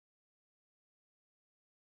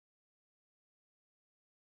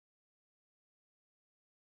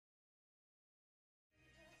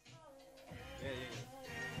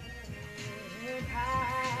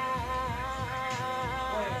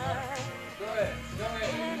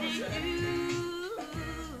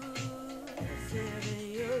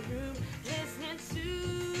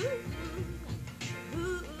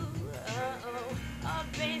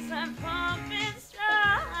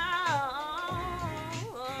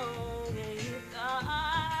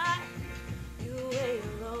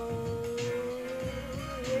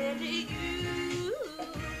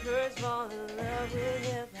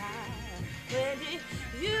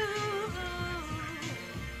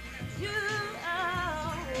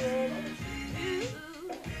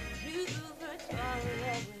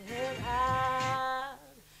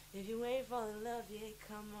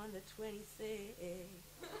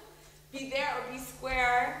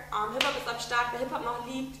Hip-Hop ist am Start, wer Hip-Hop noch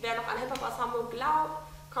liebt, wer noch an Hip-Hop aus Hamburg glaubt,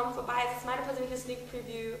 kommt vorbei. Es ist meine persönliche Sneak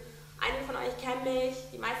Preview. Einige von euch kennen mich,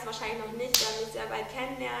 die meisten wahrscheinlich noch nicht, werden mich sehr bald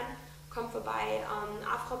kennenlernen. Kommt vorbei,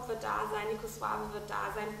 Afrop wird da sein, Nico Suave wird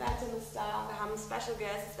da sein, Phantom ist da, wir haben Special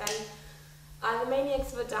Guests, es werden The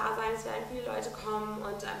Maniacs wird da sein, es werden viele Leute kommen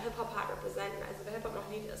und Hip-Hop hart representen, also wer Hip-Hop noch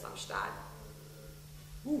liebt, ist am Start.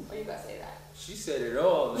 Or you guys say that? She said it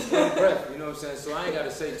all in one breath, you know what I'm saying? So I ain't got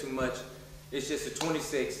to say too much. It's just the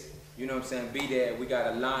 26th, you know what I'm saying? Be there. We got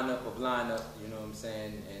a lineup, you know what I'm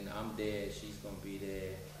saying? And I'm there, she's going to be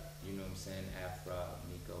there, you know what I'm saying? Afra,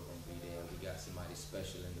 Nico going to be there. We got somebody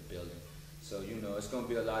special in the building. So, you know, it's going to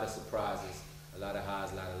be a lot of surprises, a lot of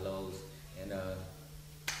highs, a lot of lows. And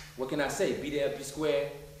what can I say? Be there, be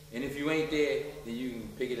square. And if you ain't there, then you can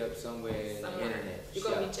pick it up somewhere in the internet. You're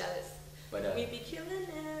going to be jealous. But we be killing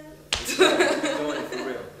it. We're doing it for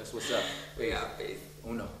real. That's what's up. Peace.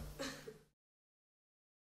 Uno.